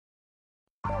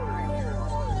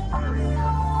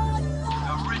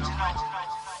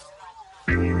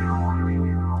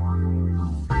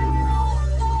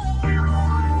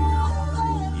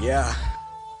Yeah.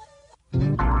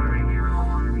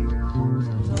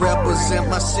 Represent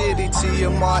my city, Tia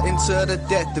Martin to the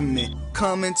death of me.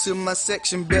 Come into my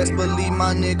section, best believe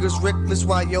my niggas reckless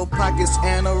while your pockets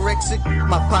anorexic.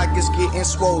 My pockets getting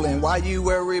swollen. Why you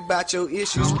worry about your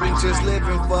issues? We just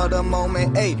living for the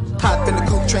moment. Ayy, hop in the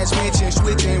coupe, transmission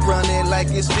switching, running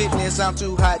like it's fitness. I'm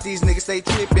too hot, these niggas stay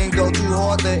tripping. Go too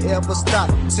hard to ever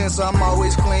stop. Since I'm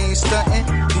always clean stunting,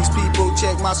 these people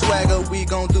check my swagger. We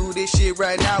gon' do this shit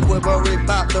right now. We'll worry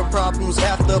about the problems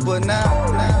after, but now.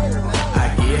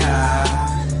 I get high,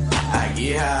 I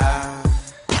get high,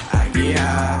 I get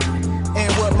high.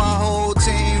 And what my whole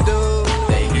team do?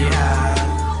 They get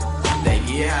high, they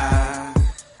get high,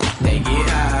 they get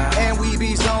high. And we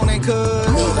be zoning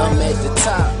cause I'm at the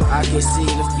top, I can see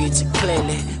the future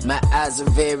clearly. My eyes are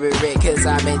very red cause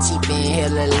I've been cheaping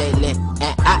hella lately.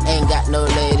 And I ain't got no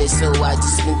lady, so I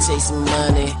just been chasing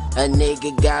money. A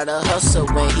nigga gotta hustle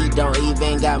when he don't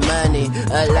even got money.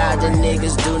 A lot of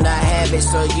niggas do not have it,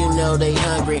 so you know they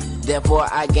hungry. Therefore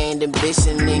I gained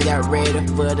ambition and got ready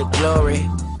for the glory.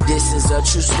 This is a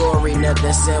true story,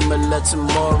 nothing similar to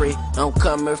Maury. I'm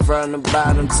coming from the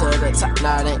bottom to the top,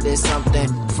 now ain't there something?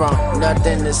 From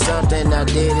nothing to something, I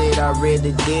did it, I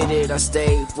really did it. I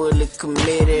stayed fully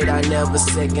committed, I never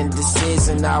second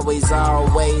decision, always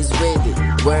with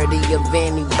it. Worthy of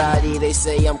anybody, they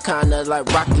say I'm kinda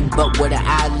like Rocky, but with an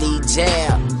Ali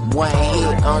jab. One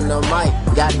hit on the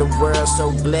mic, got the world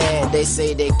so glad. They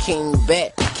say they king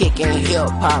back, kicking hip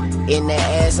hop in the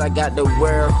ass. I got the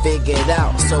world figured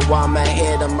out, so I'm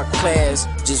ahead of my class.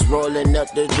 Just rolling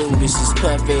up the doobies, just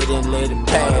puff it and let it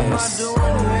pass.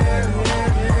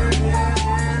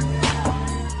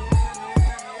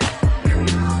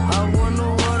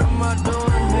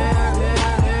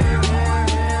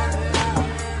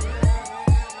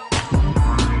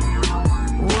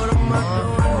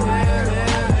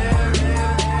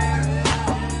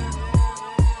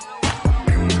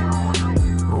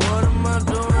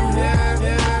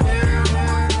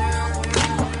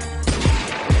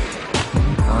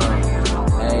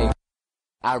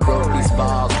 I wrote these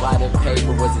bars while the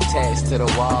paper was attached to the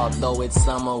wall. Though it's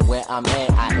summer where I'm at,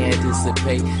 I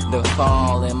anticipate the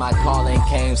fall. And my calling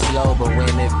came slow, but when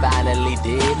it finally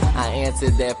did, I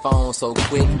answered that phone so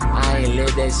quick, I ain't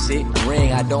let that shit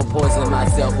ring. I don't poison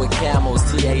myself with camels.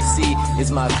 TAC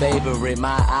is my favorite,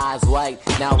 my eyes white.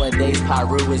 Nowadays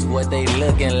Peru is what they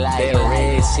looking like. That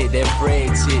red shit, that Fred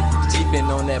shit. Cheaping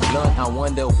on that blunt, I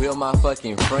wonder will my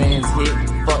fucking friends hit?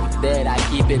 Fuck that, I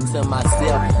keep it to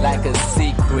myself like a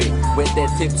secret. With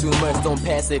that tip too much, don't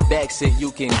pass it back, shit,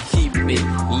 you can keep it.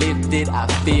 Lift it, I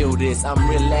feel this, I'm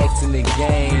relaxing the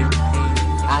game.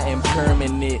 I am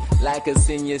permanent, like a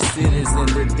senior citizen,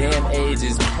 the damn age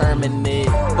is permanent.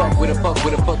 Fuck with a fuck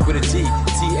with a fuck with a G.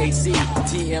 THC,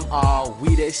 TMR,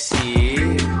 we that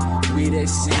shit. We that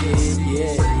shit,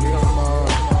 yeah, come on.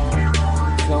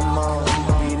 Come on,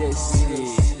 we that shit.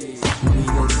 We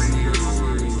that shit.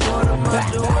 What am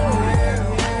I doing?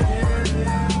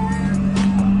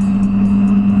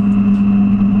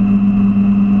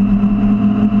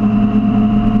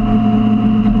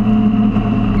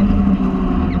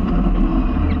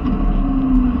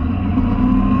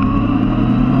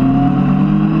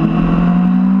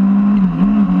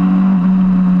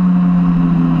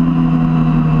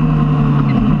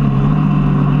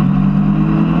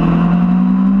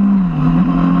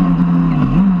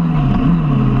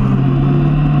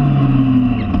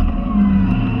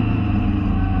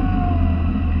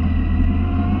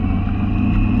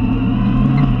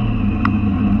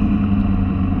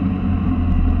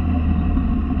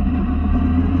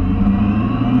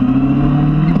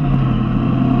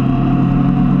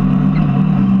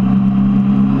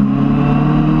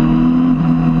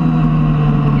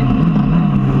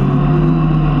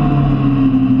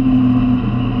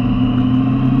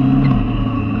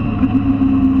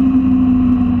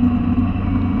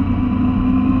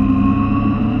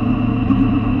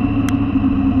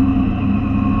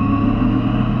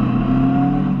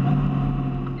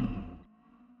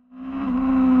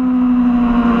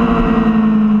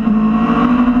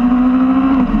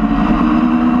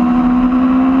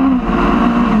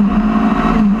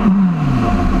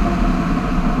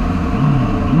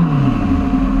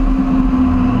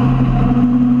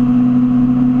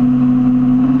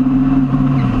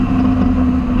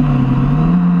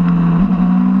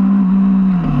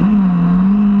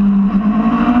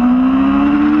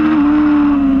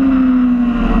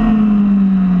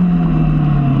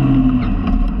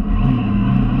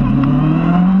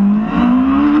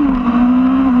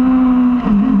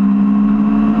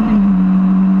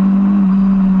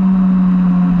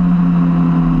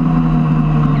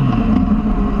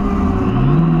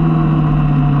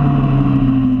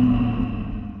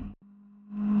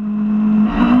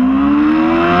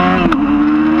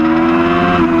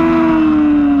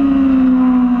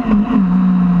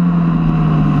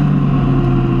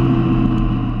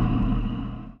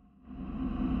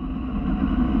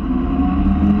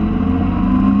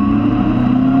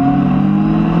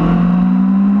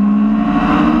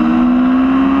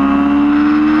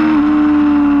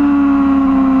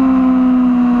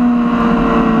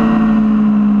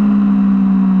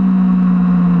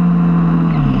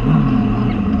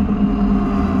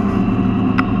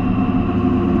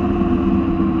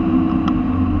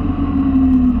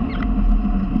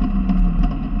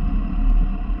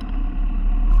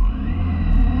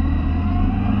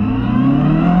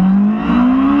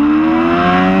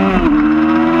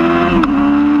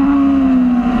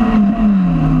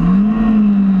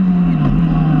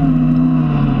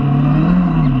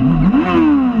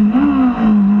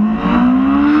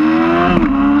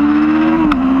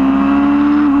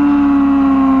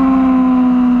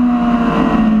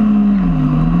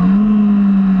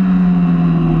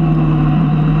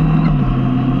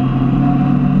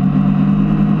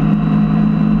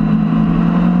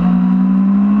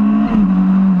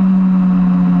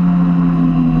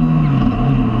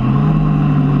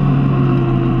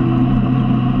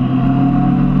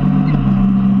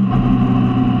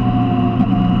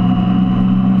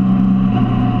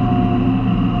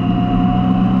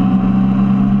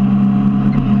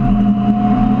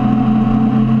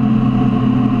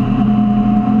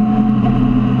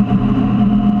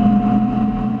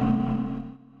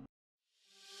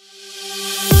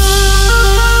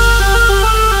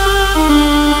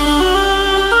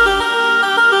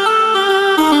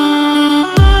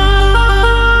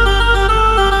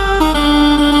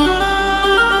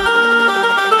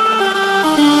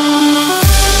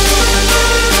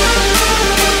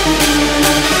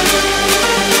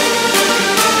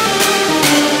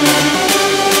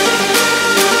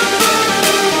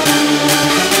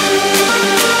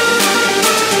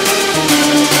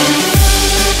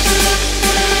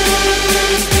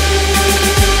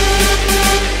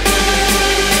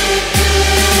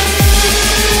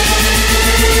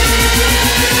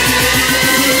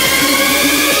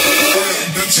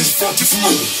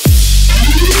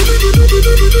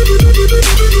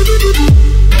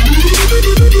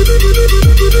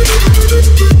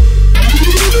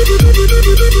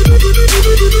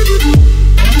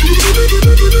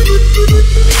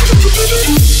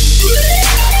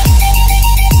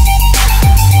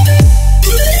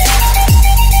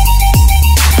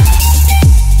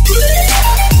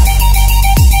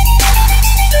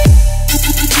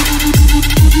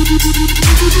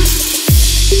 Beschrijving.